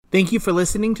Thank you for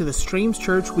listening to the Streams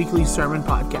Church Weekly Sermon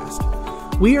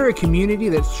Podcast. We are a community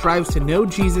that strives to know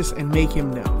Jesus and make him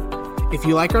known. If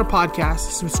you like our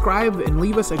podcast, subscribe and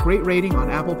leave us a great rating on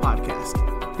Apple Podcast.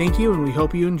 Thank you, and we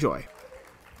hope you enjoy.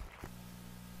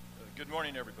 Good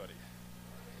morning, everybody.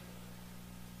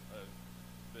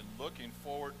 I've been looking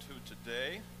forward to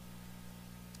today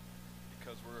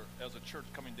because we're, as a church,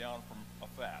 coming down from a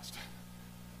fast.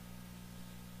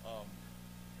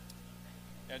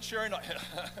 And Sherry and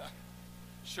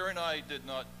I did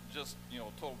not just,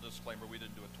 total disclaimer, we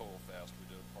didn't do a total fast, we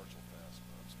did a partial fast,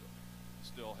 but I'm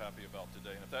still happy about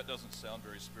today. And if that doesn't sound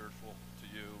very spiritual to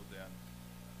you, then,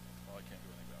 I can't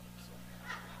do anything about it.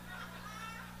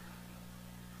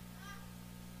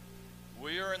 So.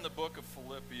 We are in the book of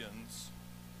Philippians,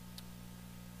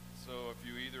 so if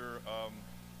you either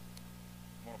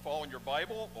want to follow in your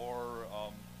Bible or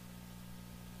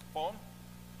phone,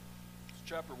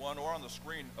 chapter 1, or on the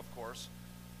screen, of course.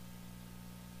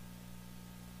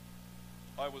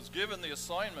 I was given the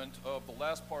assignment of the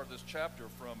last part of this chapter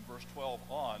from verse 12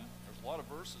 on. There's a lot of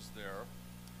verses there.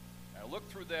 And I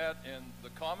looked through that, and the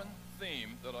common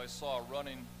theme that I saw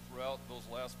running throughout those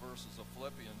last verses of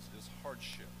Philippians is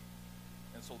hardship.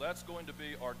 And so that's going to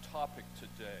be our topic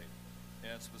today.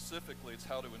 And specifically, it's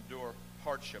how to endure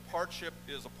hardship. Hardship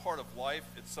is a part of life.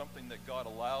 It's something that God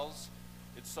allows.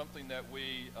 It's something that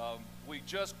we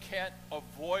just can't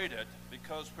avoid it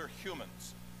because we're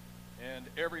humans. And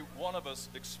every one of us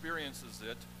experiences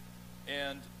it.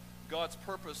 And God's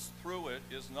purpose through it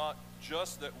is not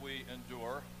just that we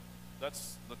endure.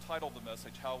 That's the title of the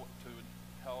message, how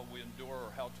we endure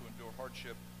or how to endure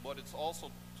hardship. But it's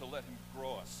also to let him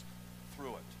grow us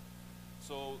through it.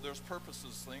 So there's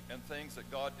purposes and things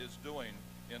that God is doing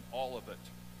in all of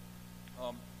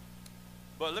it.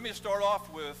 But let me start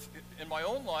off with, in my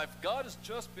own life, God has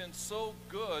just been so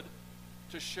good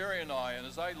to Sherry and I. And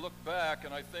as I look back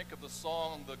and I think of the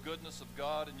song, The Goodness of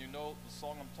God, and you know the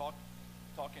song I'm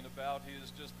talking about, he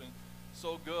has just been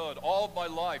so good. All of my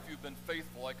life, you've been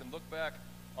faithful. I can look back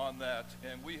on that.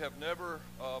 And we have never,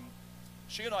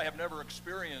 she and I have never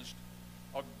experienced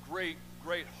a great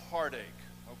heartache,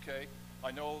 okay?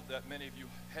 I know that many of you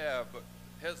have, but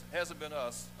hasn't been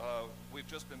us. We've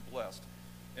just been blessed.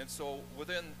 And so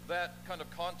within that kind of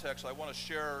context, I want to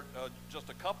share just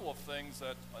a couple of things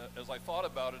that, as I thought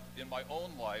about it in my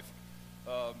own life,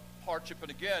 hardship.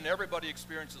 And again, everybody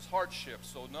experiences hardship,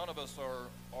 so none of us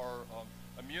are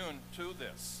immune to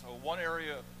this. So one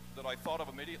area that I thought of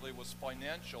immediately was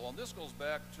financial, and this goes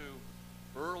back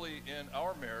to early in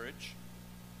our marriage.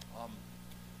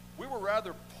 We were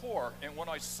rather poor, and when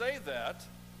I say that,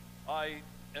 I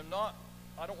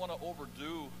don't want to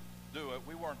overdo it.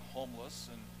 We weren't homeless,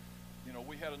 and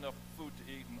we had enough food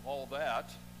to eat and all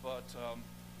that, but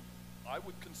I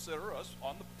would consider us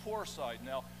on the poor side.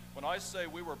 Now, when I say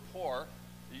we were poor,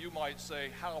 you might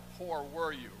say, how poor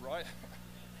were you, right?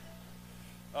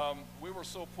 We were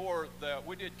so poor that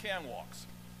we did can walks.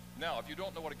 Now, if you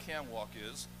don't know what a can walk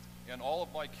is, and all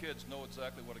of my kids know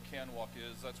exactly what a can walk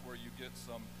is, that's where you get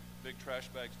some big trash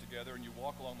bags together and you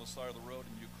walk along the side of the road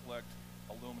and you collect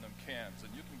aluminum cans,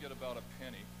 and you can get about a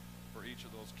penny for each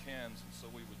of those cans. And so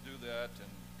we would do that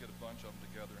and get a bunch of them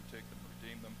together and take them and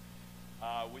redeem them.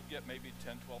 We'd get maybe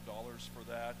 $10, $12 for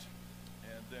that,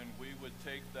 and then we would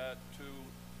take that to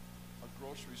a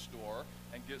grocery store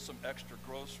and get some extra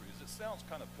groceries. It sounds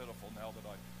kind of pitiful now that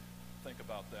I think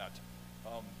about that.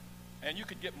 And you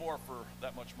could get more for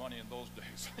that much money in those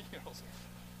days,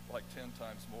 like 10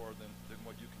 times more than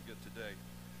what you can get today.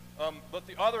 But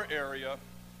the other area,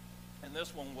 and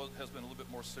this one has been a little bit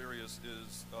more serious,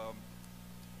 is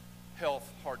health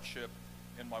hardship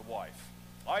in my wife.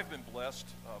 I've been blessed.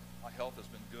 My health has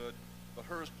been good, but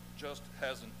hers just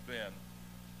hasn't been.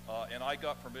 And I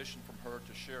got permission from her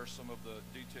to share some of the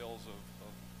details of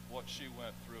what she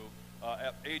went through.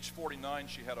 At age 49,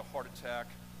 she had a heart attack,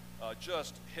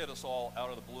 just hit us all out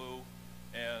of the blue.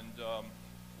 And,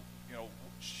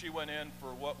 she went in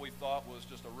for what we thought was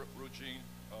just a routine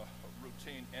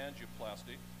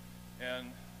angioplasty.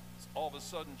 And all of a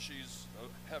sudden, she's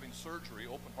having surgery,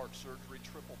 open heart surgery,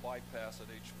 triple bypass at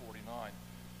age 49.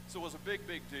 So it was a big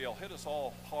deal. Hit us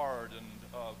all hard. And,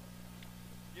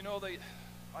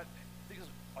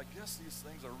 I guess these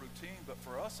things are routine, but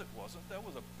for us it wasn't. That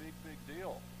was a big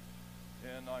deal.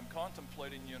 And I'm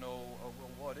contemplating, well,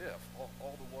 what if?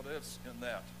 All the what ifs in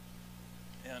that.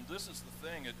 And this is the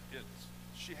thing.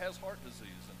 She has heart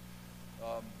disease,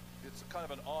 and it's kind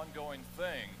of an ongoing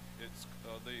thing. It's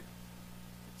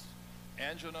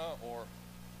angina, or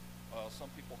some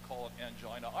people call it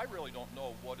angina. I really don't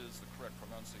know what is the correct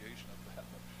pronunciation of that.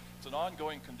 But it's an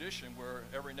ongoing condition where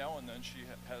every now and then she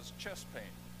has chest pain.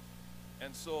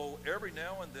 And so every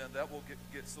now and then that will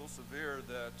get so severe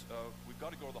that we've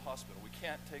got to go to the hospital. We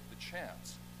can't take the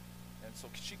chance. And so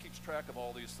she keeps track of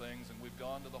all these things, and we've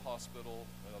gone to the hospital.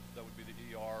 That would be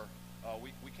the ER.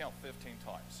 We count 15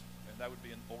 times, and that would be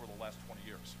over the last 20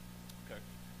 years. Okay.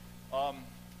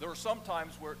 There were some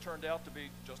times where it turned out to be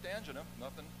just angina,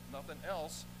 nothing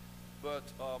else, but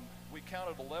we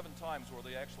counted 11 times where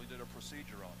they actually did a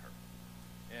procedure on her.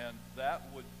 And that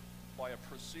would, by a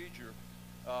procedure,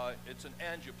 it's an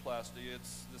angioplasty.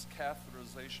 It's this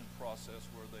catheterization process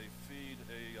where they feed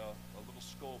a little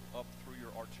scope up through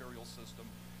your arterial system.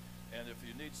 And if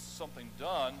you need something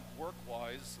done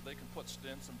work-wise, they can put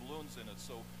stents and balloons in it.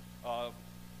 So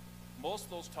most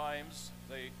of those times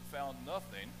they found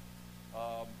nothing,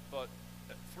 but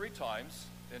 3 times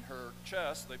in her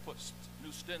chest they put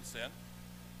new stents in.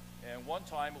 And one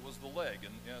time it was the leg,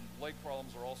 and leg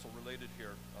problems are also related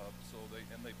here. So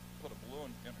they put a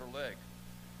balloon in her leg.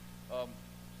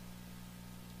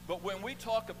 But when we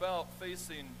talk about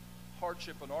facing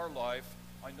hardship in our life,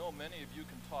 I know many of you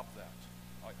can top that.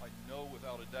 I know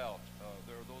without a doubt.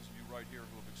 There are those of you right here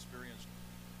who have experienced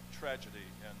tragedy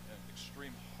and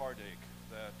extreme heartache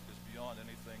that is beyond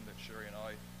anything that Sherry and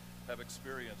I have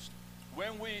experienced.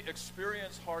 When we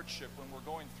experience hardship, when we're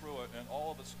going through it, and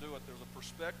all of us do it, there's a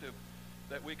perspective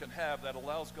that we can have that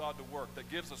allows God to work, that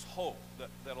gives us hope,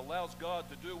 that allows God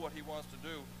to do what he wants to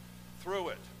do through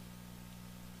it.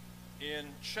 In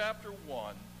chapter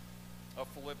 1 of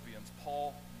Philippians,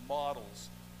 Paul models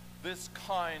this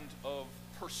kind of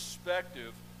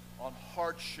perspective on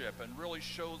hardship and really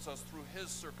shows us through his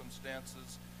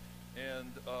circumstances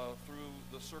and through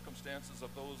the circumstances of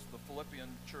the Philippian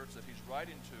church that he's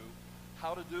writing to,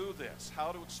 how to do this,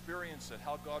 how to experience it,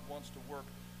 how God wants to work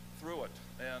through it.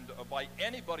 And by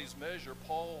anybody's measure,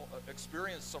 Paul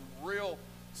experienced some real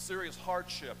serious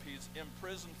hardship. He's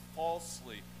imprisoned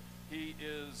falsely. He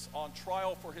is on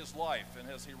trial for his life, and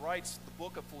as he writes the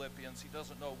book of Philippians, he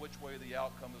doesn't know which way the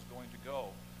outcome is going to go.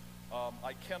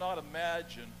 I cannot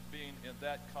imagine being in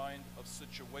that kind of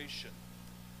situation.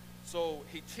 So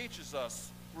he teaches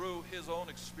us through his own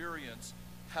experience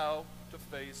how to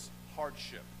face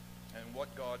hardship and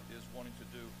what God is wanting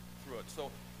to do through it.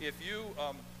 So if you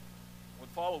would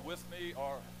follow with me,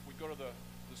 or we go to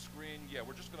the screen,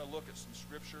 we're just going to look at some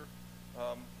scripture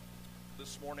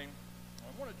this morning.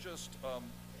 I want to just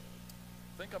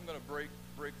think I'm going to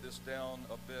break this down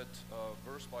a bit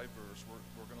verse by verse.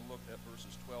 We're going to look at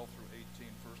verses 12 through 18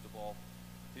 first of all.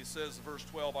 He says, verse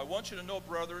 12, I want you to know,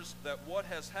 brothers, that what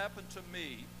has happened to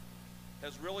me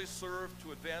has really served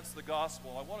to advance the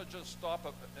gospel. I want to just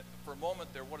stop for a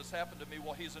moment there. What has happened to me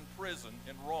while he's in prison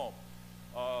in Rome.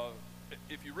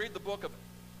 If you read the book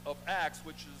of Acts,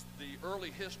 which is the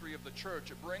early history of the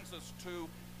church, it brings us to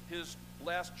his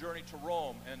last journey to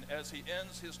Rome. And as he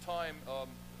ends his time,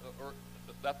 or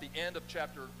at the end of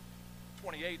chapter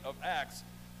 28 of Acts,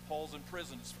 Paul's in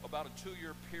prison. It's about a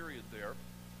 2-year period there.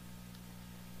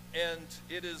 And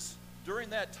it is during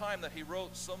that time that he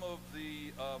wrote some of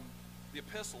the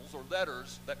epistles or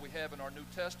letters that we have in our New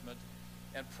Testament.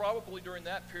 And probably during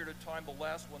that period of time, the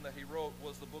last one that he wrote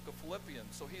was the book of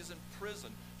Philippians. So he's in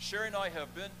prison. Sherry and I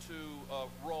have been to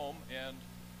Rome, and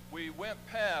we went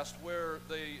past where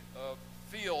they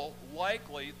feel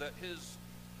likely that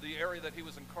the area that he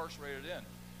was incarcerated in.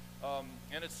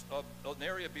 And it's an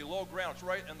area below ground. It's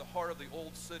right in the heart of the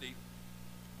old city.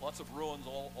 Lots of ruins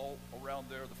all around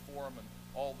there, the Forum and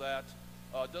all that.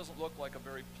 Doesn't look like a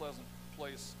very pleasant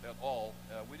place at all.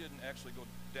 We didn't actually go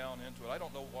down into it. I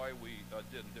don't know why we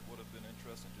didn't. It would have been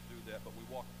interesting to do that, but we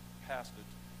walked past it.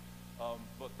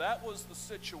 But that was the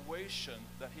situation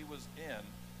that he was in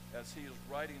as he is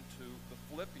writing to the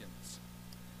Philippians.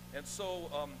 And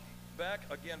so back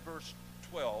again, verse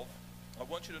 12, I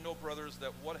want you to know, brothers,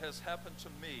 that what has happened to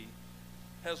me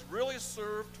has really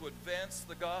served to advance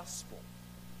the gospel,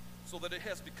 so that it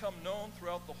has become known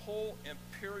throughout the whole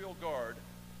imperial guard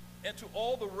and to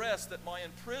all the rest that my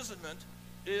imprisonment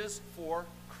is for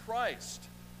Christ.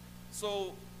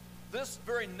 So this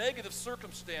very negative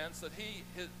circumstance that he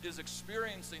is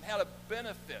experiencing had a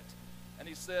benefit. And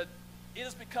he said, it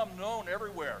has become known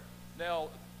everywhere. Now,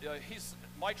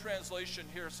 my translation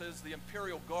here says the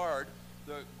imperial guard.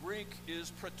 The Greek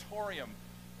is praetorium.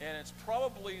 And it's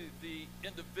probably the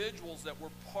individuals that were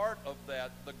part of that.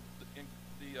 In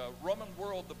the Roman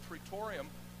world, the praetorium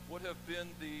would have been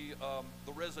the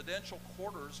residential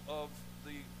quarters of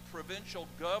the provincial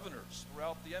governors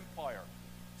throughout the empire.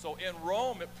 So in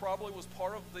Rome, it probably was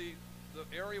part of the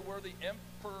area where the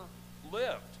emperor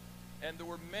lived. And there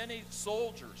were many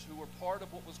soldiers who were part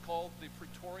of what was called the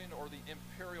Praetorian or the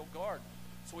Imperial Guard.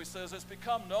 So he says, it's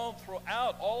become known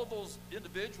throughout all of those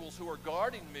individuals who are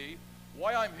guarding me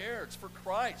why I'm here. It's for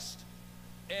Christ.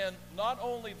 And not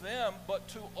only them, but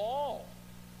to all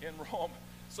in Rome.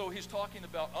 So he's talking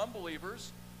about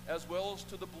unbelievers as well as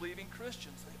to the believing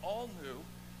Christians. They all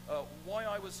knew why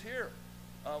I was here.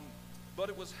 But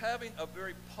it was having a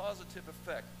very positive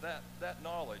effect, that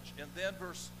knowledge. And then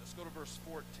let's go to verse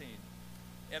 14.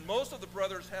 And most of the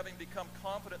brothers, having become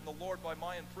confident in the Lord by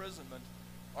my imprisonment,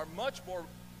 are much more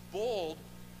bold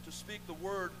to speak the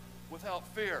word without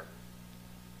fear.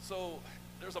 So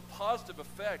there's a positive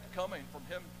effect coming from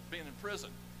him being in prison.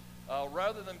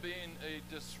 Rather than being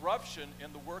a disruption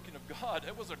in the working of God,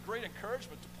 it was a great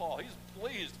encouragement to Paul. He's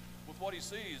pleased with what he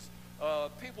sees.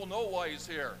 People know why he's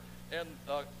here. And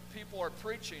people are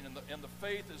preaching, and the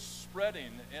faith is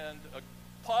spreading, and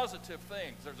positive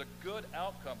things. There's a good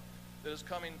outcome that is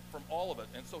coming from all of it.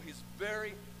 And so he's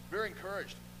very, very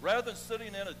encouraged. Rather than sitting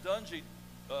in a dungeon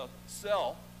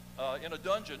cell, in a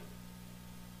dungeon,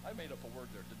 I made up a word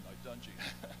there, didn't I? Dungy.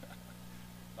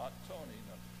 Not Tony.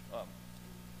 No.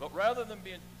 But rather than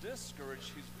being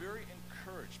discouraged, he's very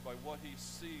encouraged by what he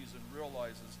sees and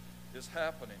realizes is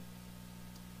happening.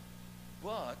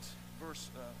 But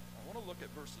I want to look at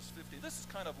verses 15. This is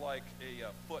kind of like a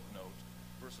footnote,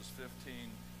 verses 15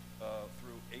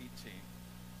 through 18.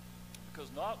 Because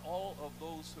not all of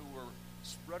those who were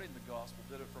spreading the gospel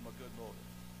did it from a good motive.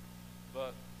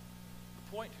 But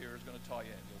the point here is going to tie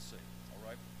in, you'll see. All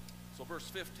right? So verse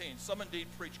 15, some indeed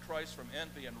preach Christ from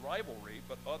envy and rivalry,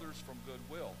 but others from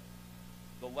goodwill.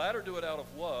 The latter do it out of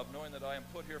love, knowing that I am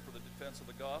put here for the defense of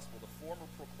the gospel. The former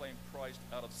proclaim Christ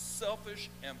out of selfish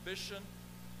ambition,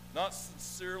 not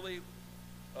sincerely,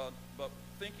 but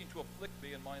thinking to afflict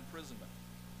me in my imprisonment.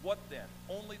 What then?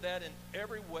 Only that in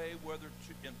every way, whether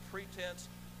in pretense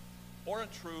or in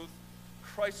truth,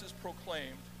 Christ is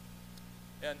proclaimed,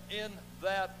 and in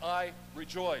that I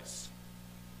rejoice.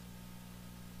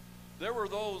 There were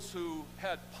those who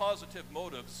had positive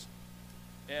motives,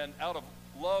 and out of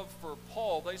love for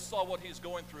Paul, they saw what he's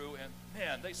going through, and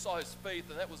man, they saw his faith,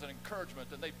 and that was an encouragement,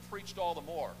 and they preached all the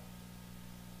more.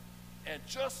 And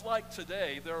just like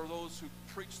today, there are those who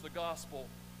preach the gospel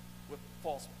with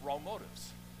wrong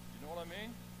motives. You know what I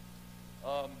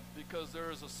mean? Because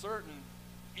there is a certain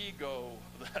ego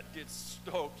that gets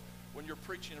stoked when you're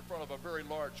preaching in front of a very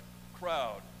large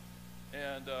crowd.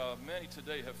 And many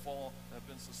today have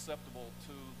been susceptible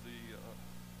to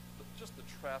just the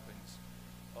trappings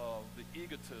of the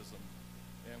egotism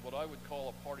and what I would call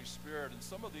a party spirit. And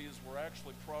some of these were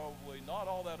actually probably not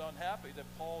all that unhappy that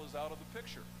Paul is out of the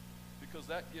picture, because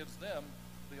that gives them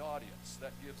the audience,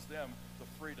 that gives them the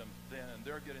freedom then, and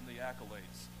they're getting the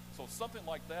accolades. So something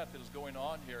like that is going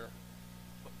on here.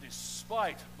 But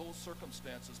despite those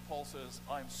circumstances, Paul says,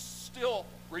 I'm still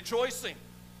rejoicing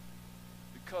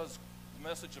because the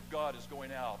message of God is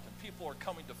going out and people are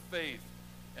coming to faith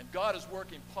and God is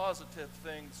working positive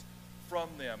things from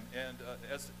them. And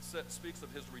as it speaks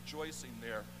of his rejoicing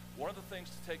there, one of the things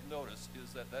to take notice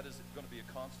is that is going to be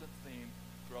a constant theme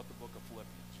throughout the book of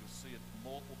Philippians. You'll see it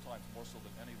multiple times, more so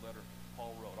than any letter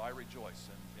Paul wrote. I rejoice,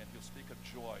 and he'll speak of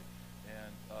joy,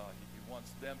 and he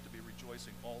wants them to be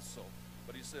rejoicing also.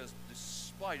 But he says,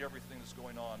 despite everything that's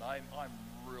going on, I'm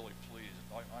really pleased.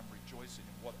 I'm rejoicing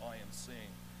in what I am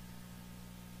seeing.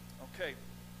 Okay,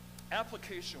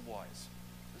 application-wise,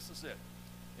 this is it.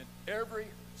 In every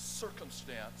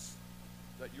circumstance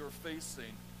that you're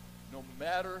facing, no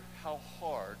matter how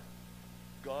hard,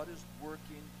 God is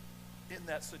working in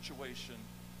that situation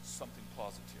something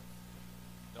positive.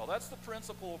 Now that's the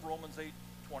principle of Romans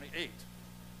 8:28,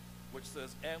 which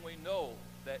says, and we know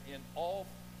that in all,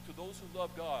 to those who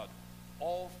love God,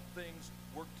 all things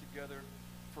work together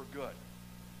for good.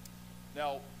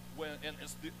 Now, and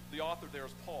it's the author there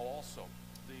is Paul also.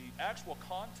 The actual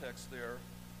context there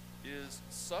is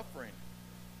suffering.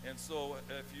 And so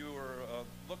if you are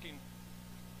looking,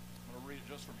 I'm going to read it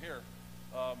just from here.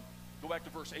 Go back to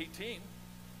verse 18.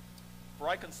 For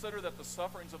I consider that the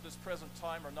sufferings of this present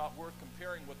time are not worth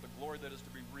comparing with the glory that is to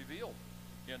be revealed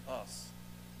in us.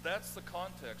 That's the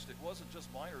context. It wasn't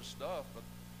just minor stuff, but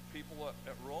people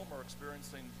at Rome are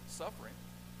experiencing suffering.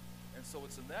 And so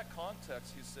it's in that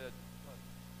context he said,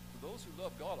 for those who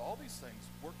love God, all these things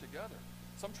work together.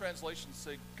 Some translations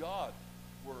say God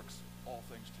works all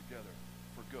things together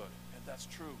for good. And that's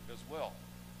true as well.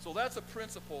 So that's a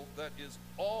principle that is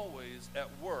always at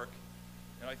work.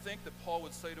 And I think that Paul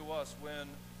would say to us, when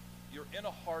you're in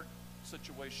a hard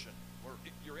situation, or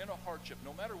you're in a hardship,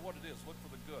 no matter what it is, look for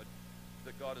the good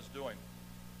that God is doing.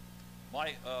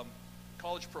 My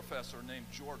college professor named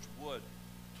George Wood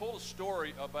told a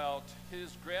story about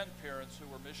his grandparents who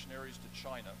were missionaries to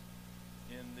China.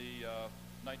 in the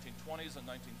 1920s and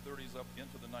 1930s up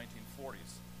into the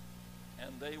 1940s.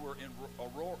 And they were in a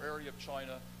rural area of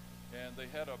China, and they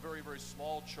had a very, very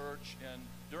small church, and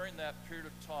during that period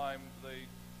of time, they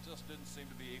just didn't seem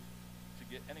to be able to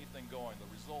get anything going. The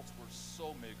results were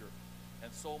so meager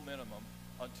and so minimum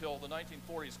until the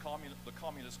 1940s, the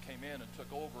communists came in and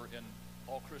took over, and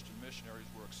all Christian missionaries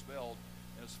were expelled.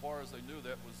 And as far as they knew,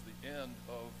 that was the end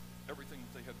of everything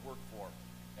that they had worked for,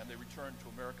 and they returned to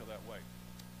America that way.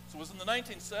 So it was in the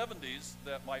 1970s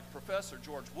that my professor,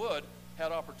 George Wood,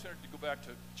 had opportunity to go back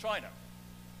to China.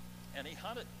 And he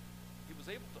was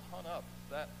able to hunt up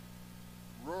that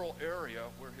rural area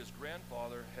where his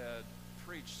grandfather had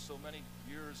preached so many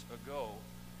years ago.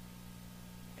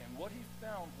 And what he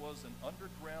found was an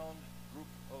underground group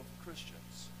of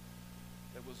Christians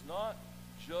that was not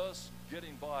just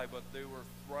getting by, but they were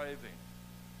thriving.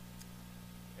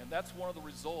 And that's one of the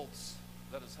results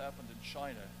that has happened in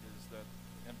China, is that,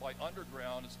 and by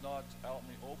underground, it's not out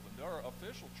in the open. There are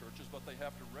official churches, but they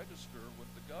have to register with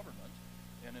the government.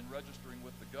 And in registering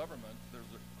with the government, there's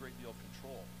a great deal of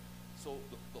control. So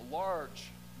the large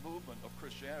movement of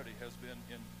Christianity has been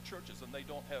in churches, and they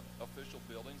don't have official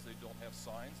buildings, they don't have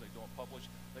signs, they don't publish,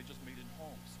 they just meet in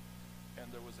homes. And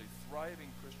there was a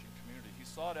thriving Christian community. He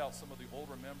sought out some of the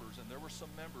older members, and there were some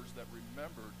members that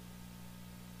remembered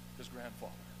his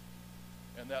grandfather.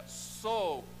 And that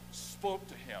so spoke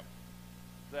to him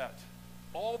that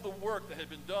all the work that had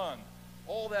been done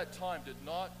all that time did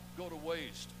not go to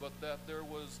waste, but that there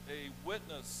was a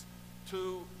witness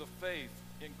to the faith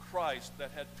in Christ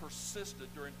that had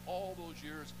persisted during all those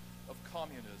years of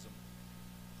communism.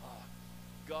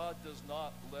 God does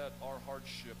not let our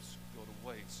hardships go to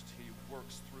waste. He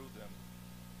works through them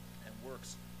and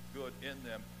works good in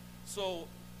them. So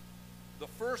the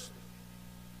first,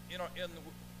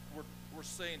 we're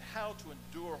saying how to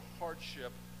endure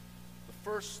hardship. The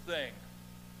first thing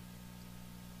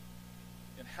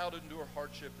in how to endure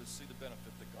hardship is see the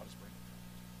benefit that God is bringing.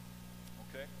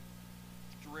 Okay?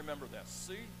 To remember that.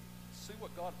 See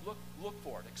what God, look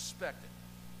for it, expect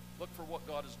it. Look for what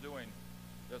God is doing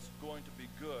that's going to be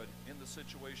good in the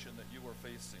situation that you are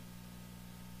facing.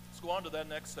 Let's go on to that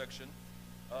next section,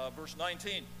 verse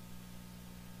 19.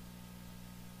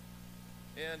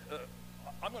 And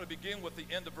I'm going to begin with the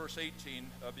end of verse 18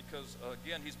 because,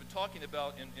 again, he's been talking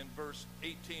about in verse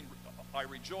 18, I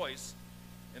rejoice.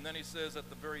 And then he says at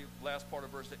the very last part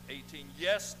of verse 18,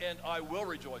 yes, and I will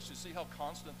rejoice. You see how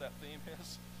constant that theme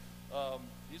is?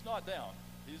 He's not down.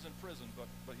 He's in prison,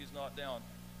 but he's not down.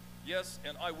 Yes,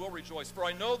 and I will rejoice. For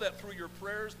I know that through your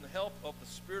prayers and the help of the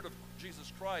Spirit of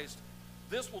Jesus Christ,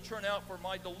 this will turn out for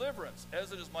my deliverance,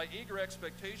 as it is my eager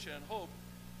expectation and hope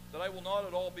that I will not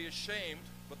at all be ashamed,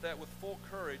 but that with full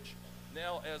courage,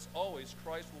 now as always,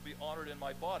 Christ will be honored in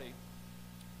my body,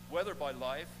 whether by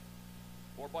life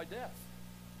or by death.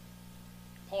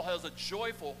 Paul has a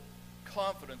joyful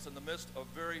confidence in the midst of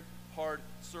very hard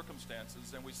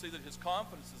circumstances, and we see that his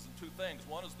confidence is in two things.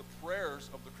 One is the prayers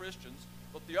of the Christians,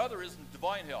 but the other is in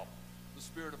divine help, the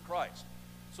Spirit of Christ.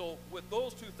 So with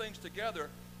those two things together,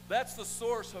 that's the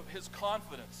source of his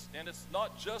confidence, and it's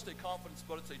not just a confidence,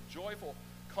 but it's a joyful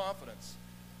confidence.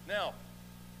 Now,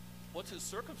 what's his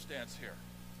circumstance here?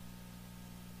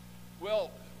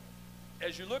 Well,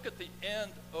 as you look at the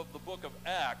end of the book of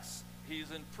Acts,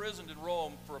 he's imprisoned in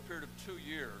Rome for a period of 2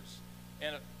 years.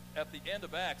 And at the end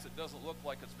of Acts, it doesn't look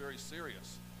like it's very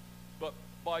serious. But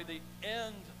by the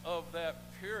end of that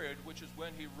period, which is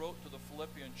when he wrote to the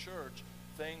Philippian church,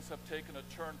 things have taken a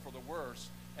turn for the worse.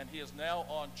 And he is now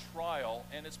on trial,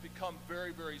 and it's become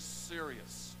very, very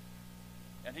serious.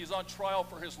 And he's on trial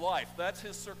for his life. That's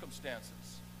his circumstances.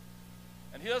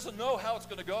 And he doesn't know how it's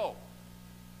going to go.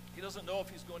 He doesn't know if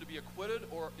he's going to be acquitted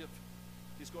or if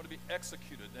he's going to be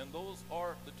executed. And those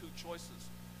are the two choices.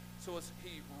 So as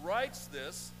he writes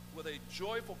this with a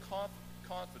joyful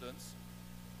confidence,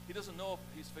 he doesn't know if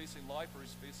he's facing life or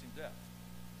he's facing death.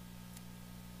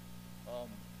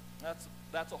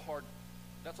 That's a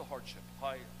hardship.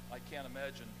 I can't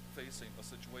imagine facing a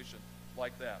situation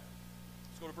like that.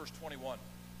 Let's go to verse 21.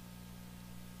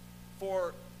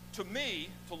 For to me,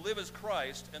 to live is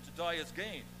Christ, and to die is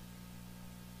gain.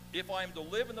 If I am to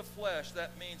live in the flesh,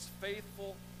 that means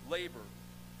faithful labor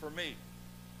for me.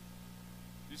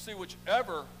 You see,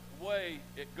 whichever way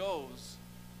it goes,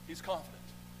 he's confident.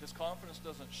 His confidence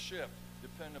doesn't shift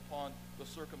depending upon the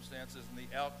circumstances and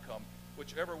the outcome.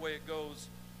 Whichever way it goes,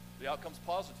 the outcome's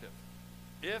positive.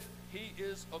 If he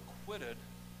is acquitted,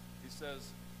 he says,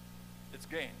 it's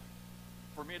gain.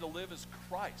 For me to live is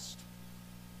Christ.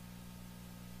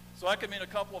 So that could mean a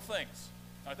couple of things.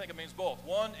 I think it means both.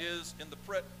 One is in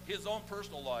his own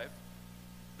personal life,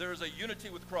 there's a unity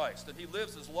with Christ, and he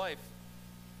lives his life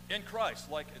in Christ,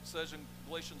 like it says in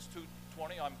Galatians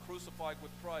 2:20, I'm crucified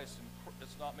with Christ, and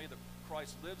it's not me, that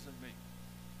Christ lives in me.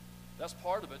 That's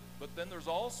part of it, but then there's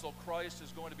also Christ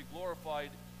is going to be glorified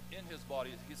in his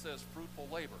body. He says fruitful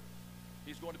labor.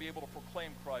 He's going to be able to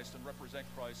proclaim Christ and represent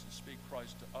Christ and speak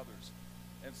Christ to others.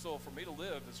 And so for me to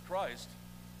live is Christ,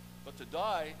 but to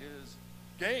die is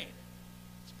gain.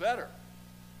 It's better.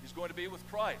 He's going to be with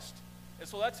Christ. And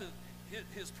so that's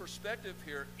his perspective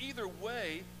here. Either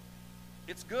way,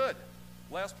 it's good.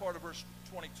 Last part of verse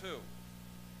 22.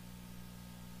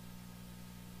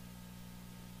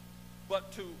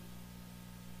 But to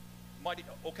mighty,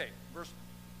 okay, verse,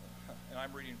 and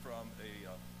I'm reading from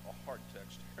a hard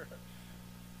text here.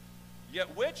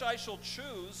 Yet which I shall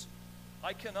choose,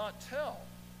 I cannot tell.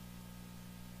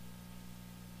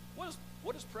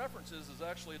 What his preference is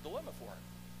actually a dilemma for him.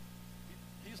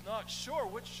 He's not sure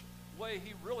which way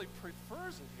he really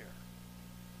prefers it here.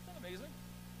 Isn't that amazing?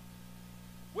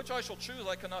 Which I shall choose,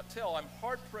 I cannot tell. I'm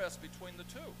hard-pressed between the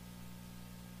two.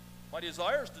 My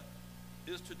desire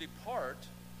is to depart.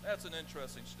 That's an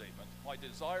interesting statement. My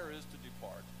desire is to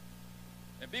depart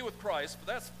and be with Christ,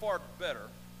 but that's far better.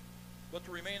 But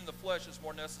to remain in the flesh is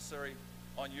more necessary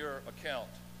on your account.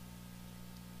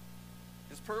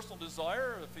 His personal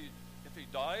desire, if he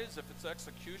dies, if it's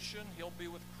execution, he'll be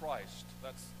with Christ.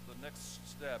 That's the next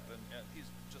step, and he's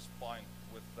just fine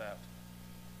with that.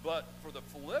 But for the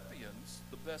Philippians,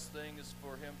 the best thing is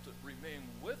for him to remain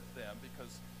with them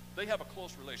because they have a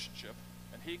close relationship,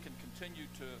 and he can continue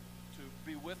to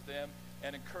be with them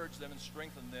and encourage them and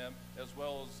strengthen them, as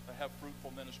well as have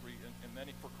fruitful ministry in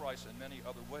many for Christ in many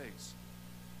other ways.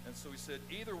 And so he said,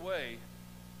 either way,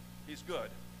 he's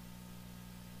good.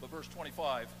 But verse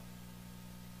 25,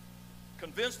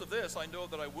 convinced of this, I know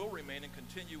that I will remain and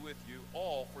continue with you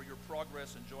all for your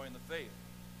progress and joy in the faith,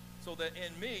 so that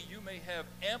in me you may have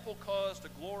ample cause to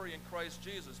glory in Christ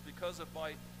Jesus because of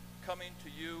my coming to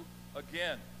you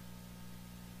again.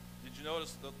 Did you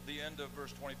notice the end of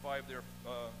verse 25 there?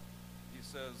 He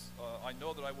says, I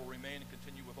know that I will remain and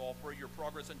continue with all for your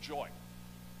progress and joy.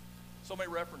 So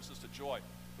many references to joy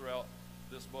throughout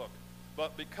this book.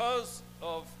 But because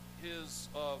of his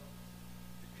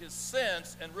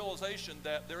sense and realization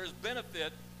that there is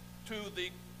benefit to the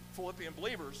Philippian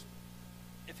believers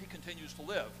if he continues to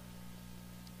live,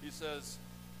 he says,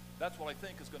 that's what I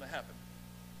think is going to happen.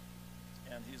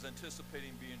 And he's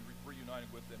anticipating being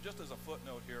reunited with them. Just as a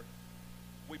footnote here,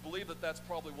 we believe that that's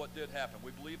probably what did happen.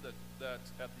 We believe that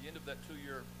at the end of that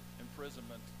 2-year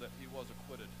imprisonment that he was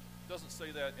acquitted. It doesn't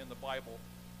say that in the Bible,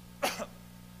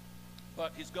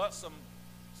 but he's got some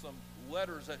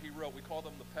letters that he wrote. We call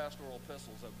them the pastoral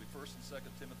epistles. That would be 1st and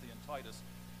 2nd Timothy and Titus,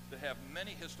 that have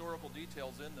many historical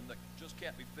details in them that just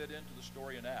can't be fit into the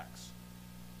story in Acts.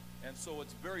 And so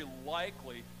it's very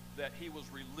likely that he was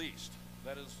released.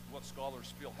 That is what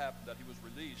scholars feel happened, that he was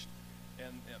released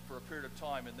and for a period of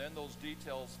time. And then those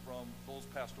details from those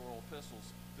pastoral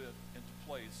epistles fit into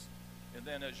place. And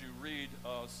then as you read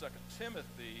 2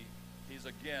 Timothy, he's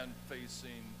again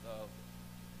facing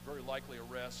very likely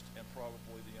arrest and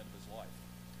probably the end of his life.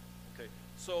 Okay,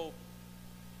 so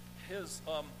his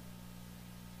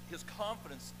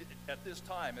confidence at this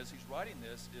time, as he's writing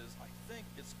this, is, I think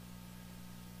it's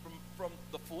from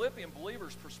the Philippian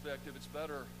believer's perspective, it's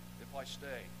better if I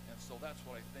stay. And so that's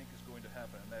what I think is going to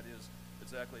happen, and that is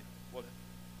exactly what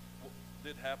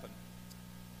did happen.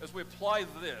 As we apply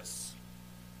this,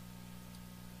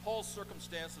 Paul's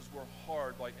circumstances were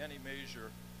hard by any measure,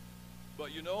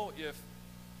 but you know, if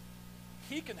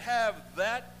he can have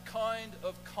that kind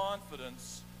of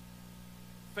confidence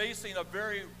facing a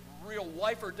very real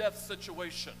life or death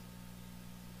situation,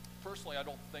 personally, I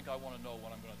don't think I want to know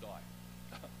when I'm going to die.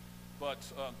 But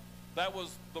that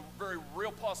was the very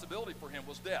real possibility for him,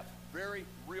 was death. Very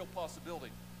real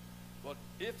possibility. But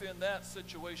if in that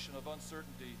situation of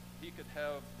uncertainty he could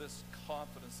have this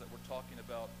confidence that we're talking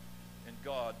about in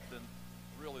God, then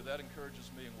really that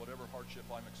encourages me in whatever hardship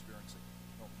I'm experiencing,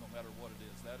 no matter what it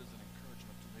is. That is an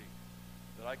encouragement to me,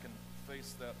 that I can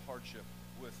face that hardship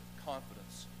with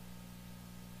confidence.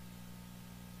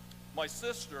 My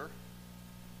sister,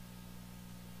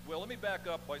 well, let me back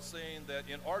up by saying that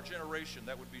in our generation,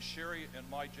 that would be Sherry and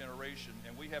my generation,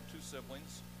 and we have 2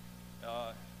 siblings,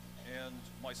 and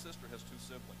my sister has 2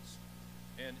 siblings.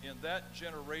 And in that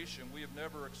generation, we have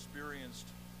never experienced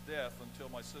death until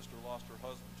my sister lost her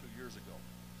husband 2 years ago.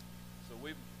 So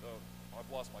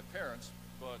I've lost my parents,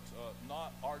 but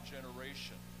not our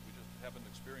generation. We just haven't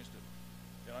experienced it.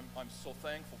 And I'm so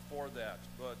thankful for that.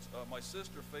 But my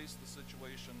sister faced the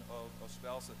situation of a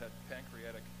spouse that had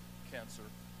pancreatic cancer,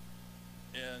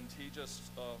 and he just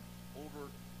over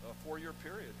a 4-year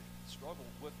period,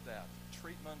 struggled with that.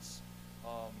 Treatments,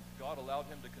 God allowed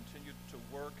him to continue to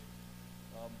work.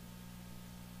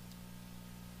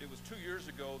 It was 2 years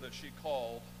ago that she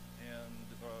called and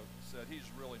said he's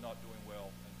really not doing well.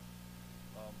 And,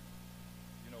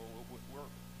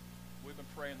 we've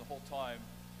been praying the whole time.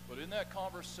 But in that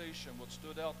conversation, what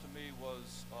stood out to me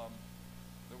was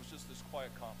there was just this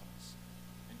quiet confidence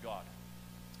in God.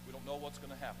 We don't know what's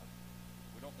going to happen.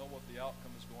 We don't know what the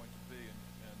outcome is going to be,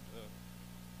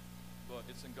 but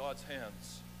it's in God's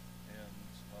hands. And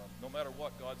no matter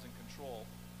what, God's in control.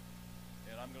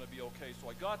 And I'm going to be okay. So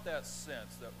I got that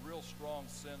sense, that real strong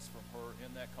sense from her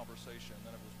in that conversation. And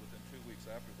then it was within 2 weeks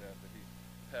after that that he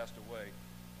passed away.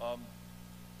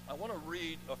 I want to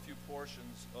read a few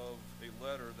portions of a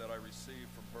letter that I received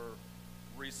from her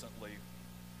recently.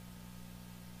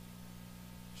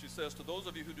 She says, to those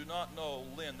of you who do not know,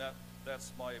 Lynn,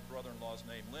 that's my brother-in-law's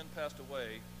name. Lynn passed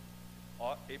away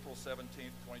April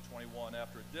 17th, 2021,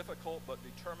 after a difficult but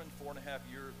determined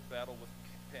 4.5-year battle with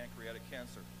pancreatic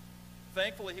cancer.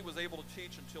 Thankfully, he was able to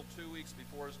teach until 2 weeks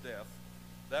before his death.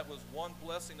 That was one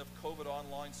blessing of COVID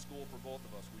online school for both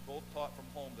of us. We both taught from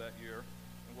home that year,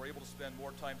 and were able to spend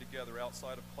more time together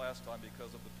outside of class time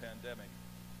because of the pandemic.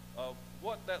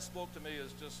 What that spoke to me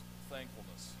is just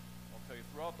thankfulness. Okay,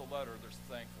 throughout the letter, there's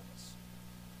thankfulness.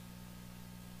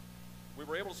 We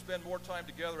were able to spend more time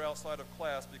together outside of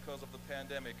class because of the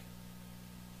pandemic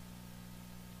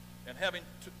and having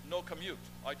no commute.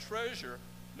 I treasure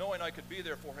knowing I could be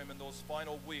there for him in those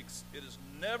final weeks. It is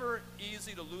never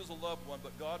easy to lose a loved one,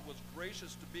 but God was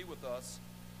gracious to be with us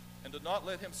and did not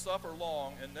let him suffer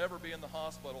long and never be in the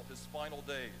hospital his final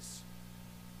days.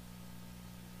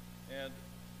 And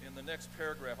in the next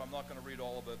paragraph, I'm not going to read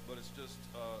all of it, but it's just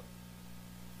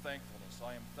thankfulness.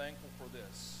 I am thankful for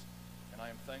this, and I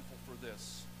am thankful for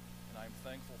this, and I am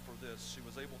thankful for this. She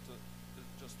was able to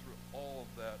just through all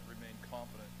of that remain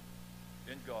confident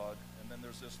in God. And then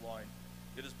there's this line,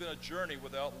 it has been a journey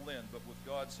without Lynn, but with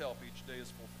God's help, each day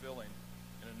is fulfilling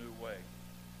in a new way.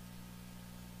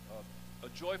 A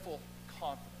joyful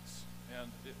confidence. And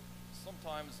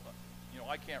sometimes,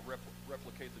 I can't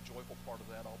replicate the joyful part of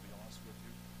that, I'll be honest with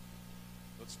you.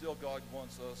 But still, God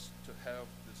wants us to have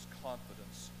this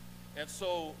confidence. And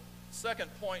so,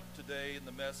 second point today in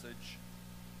the message,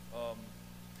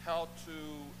 how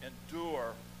to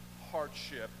endure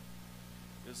hardship,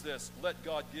 is this: let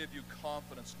God give you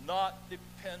confidence, not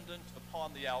dependent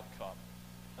upon the outcome.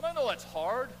 And I know that's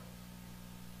hard,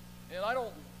 and I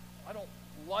don't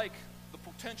like the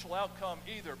potential outcome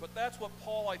either, but that's what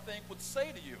Paul, I think, would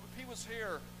say to you. If he was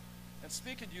here and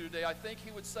speaking to you today, I think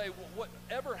he would say, well,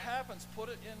 whatever happens, put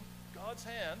it in God's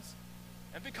hands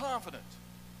and be confident,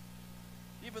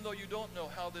 even though you don't know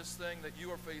how this thing that you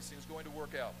are facing is going to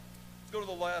work out. Let's go to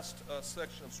the last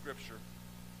section of Scripture,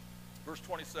 verse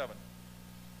 27.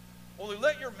 Only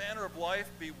let your manner of life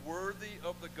be worthy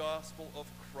of the gospel of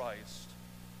Christ,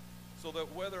 so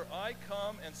that whether I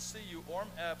come and see you or am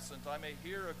absent, I may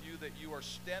hear of you that you are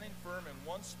standing firm in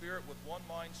one spirit with one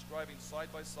mind, striving side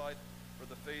by side for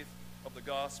the faith of the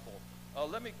gospel.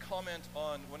 Let me comment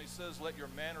on when he says, let your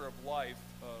manner of life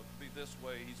be this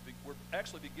way. We're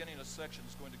actually beginning a section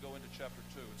that's going to go into chapter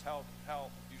 2. It's how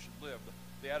you should live,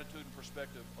 the attitude and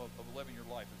perspective of living your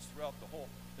life. It's throughout the whole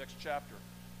next chapter.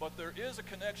 But there is a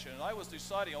connection, and I was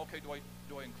deciding, okay, do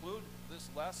I include this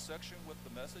last section with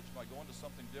the message? Am I going to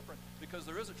something different? Because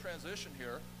there is a transition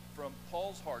here from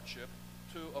Paul's hardship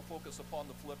to a focus upon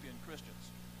the Philippian Christians.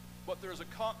 But there's a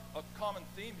common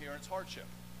theme here, and it's hardship.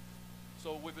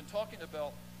 So we've been talking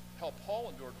about how Paul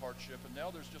endured hardship, and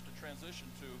now there's just a transition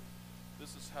to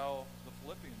this is how the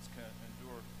Philippians can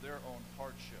endure their own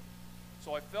hardship.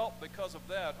 So I felt because of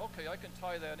that, okay, I can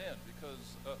tie that in, because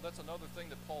that's another thing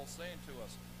that Paul's saying to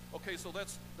us. Okay, so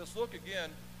let's look again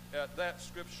at that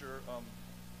scripture. I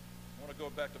want to go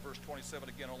back to verse 27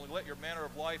 again. Only let your manner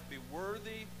of life be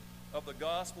worthy of the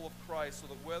gospel of Christ, so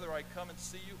that whether I come and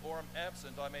see you or am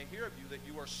absent, I may hear of you that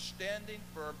you are standing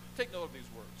firm. Take note of these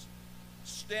words.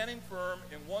 Standing firm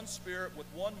in one spirit with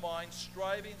one mind,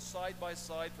 striving side by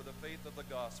side for the faith of the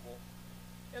gospel,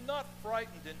 and not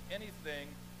frightened in anything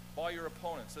by your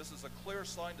opponents. This is a clear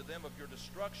sign to them of your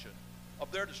destruction,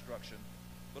 of their destruction,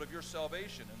 but of your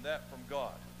salvation, and that from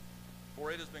God.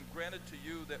 For it has been granted to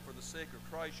you that for the sake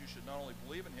of Christ you should not only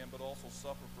believe in him, but also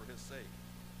suffer for his sake,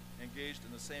 engaged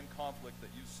in the same conflict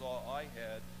that you saw I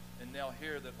had, and now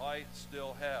hear that I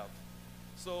still have.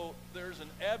 So there's an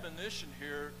admonition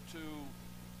here to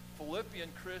Philippian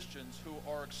Christians who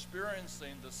are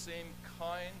experiencing the same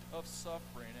kind of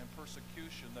suffering and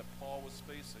persecution that Paul was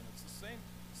facing. It's the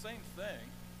same thing.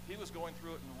 He was going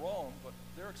through it in Rome, but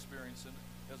they're experiencing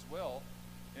it as well.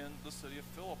 in the city of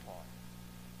Philippi.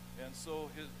 And so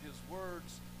his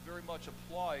words very much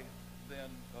apply then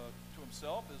to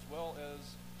himself as well as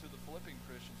to the Philippian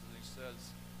Christians, as he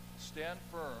says, stand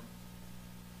firm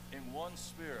in one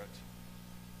spirit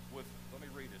with, let me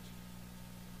read it,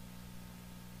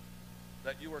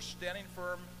 that you are standing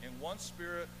firm in one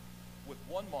spirit with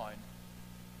one mind,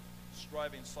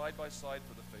 striving side by side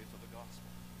for the faith of the gospel.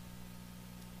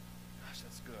 Gosh,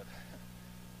 that's good.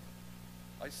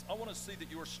 I want to see that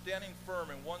you are standing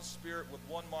firm in one spirit with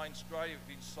one mind, striving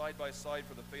side by side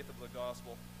for the faith of the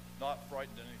gospel, not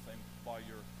frightened in anything by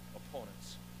your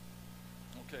opponents.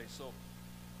 Okay, so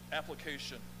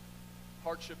application.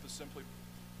 Hardship is simply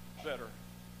better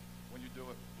when you do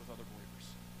it with other believers,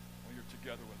 when you're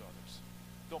together with others.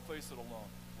 Don't face it alone.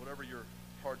 Whatever your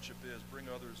hardship is, bring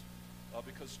others,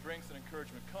 because strength and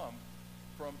encouragement come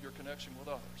from your connection with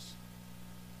others.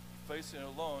 Facing it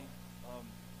alone,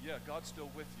 yeah, God's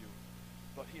still with you,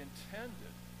 but he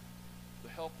intended the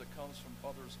help that comes from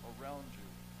others around you.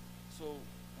 So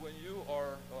when you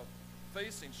are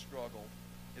facing struggle,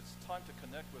 it's time to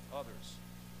connect with others.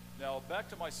 Now, back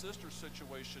to my sister's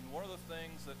situation, one of the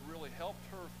things that really helped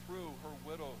her through her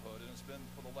widowhood, and it's been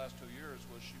for the last 2 years,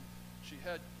 was she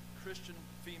had Christian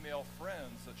female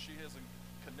friends that she hasn't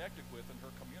connected with in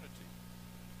her community.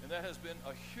 And that has been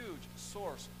a huge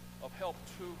source of help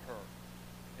to her.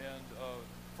 And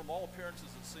from all appearances,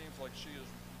 it seems like she is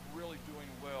really doing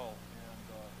well. And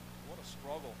what a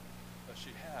struggle that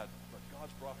she had, but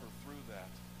God's brought her through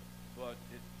that. But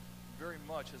it very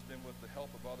much has been with the help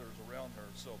of others around her.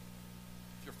 So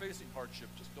if you're facing hardship,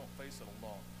 just don't face it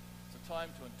alone. It's a time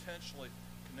to intentionally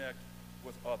connect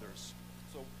with others.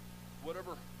 So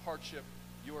whatever hardship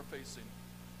you are facing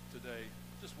today,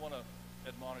 just want to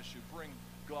admonish you, bring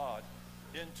God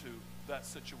into that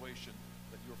situation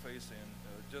that you're facing.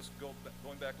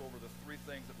 Going back over the three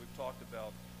things that we've talked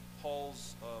about,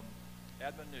 Paul's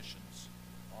admonitions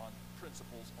on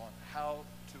principles on how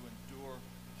to endure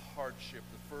hardship.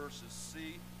 The first is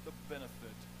see the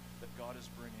benefit that God is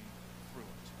bringing through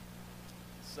it.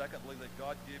 Secondly, that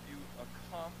God give you a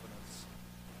confidence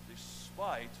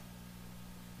despite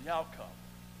the outcome.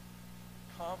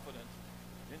 Confident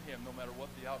in him no matter what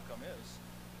the outcome is.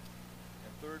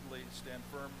 And thirdly, stand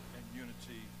firm in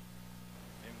unity,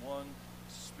 in one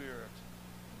spirit,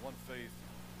 in one faith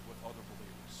with other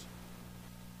believers.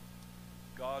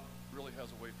 God really has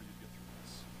a way for you to get through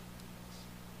this.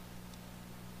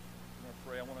 I'm going to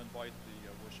pray. I want to invite the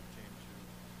worship team to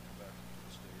come back to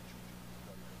the stage.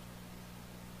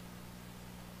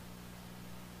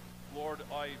 Lord,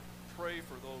 I pray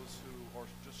for those who are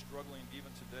just struggling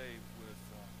even today with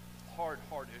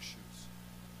hard issues.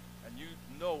 And you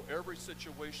know every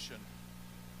situation.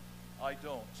 I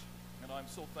don't. And I'm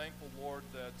so thankful, Lord,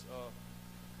 that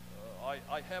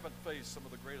I haven't faced some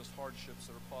of the greatest hardships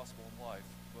that are possible in life,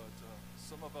 but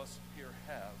some of us here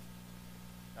have.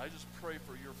 And I just pray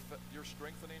for your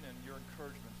strengthening and your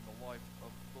encouragement in the life of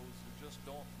those who just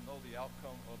don't know the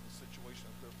outcome of the situation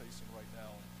that they're facing right now.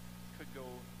 It could go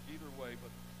either way, but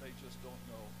they just don't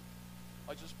know.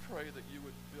 I just pray that you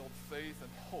would build faith and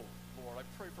hope, Lord. I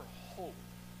pray for hope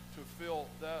to fill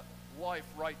that life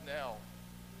right now.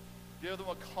 Give them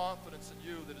a confidence in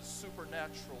you that is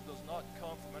supernatural, does not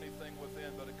come from anything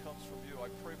within, but it comes from you. I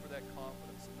pray for that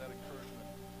confidence and that encouragement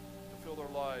to fill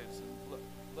their lives. And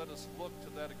let us look to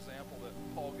that example that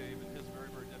Paul gave in his very,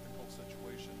 very difficult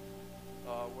situation,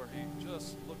 where he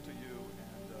just looked to you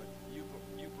and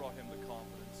you brought him the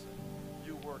confidence and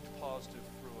you worked positive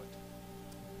through it.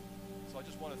 So I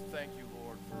just want to thank you,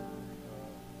 Lord, for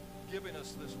giving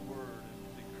us this word and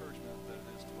the encouragement that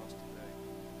it is to us today.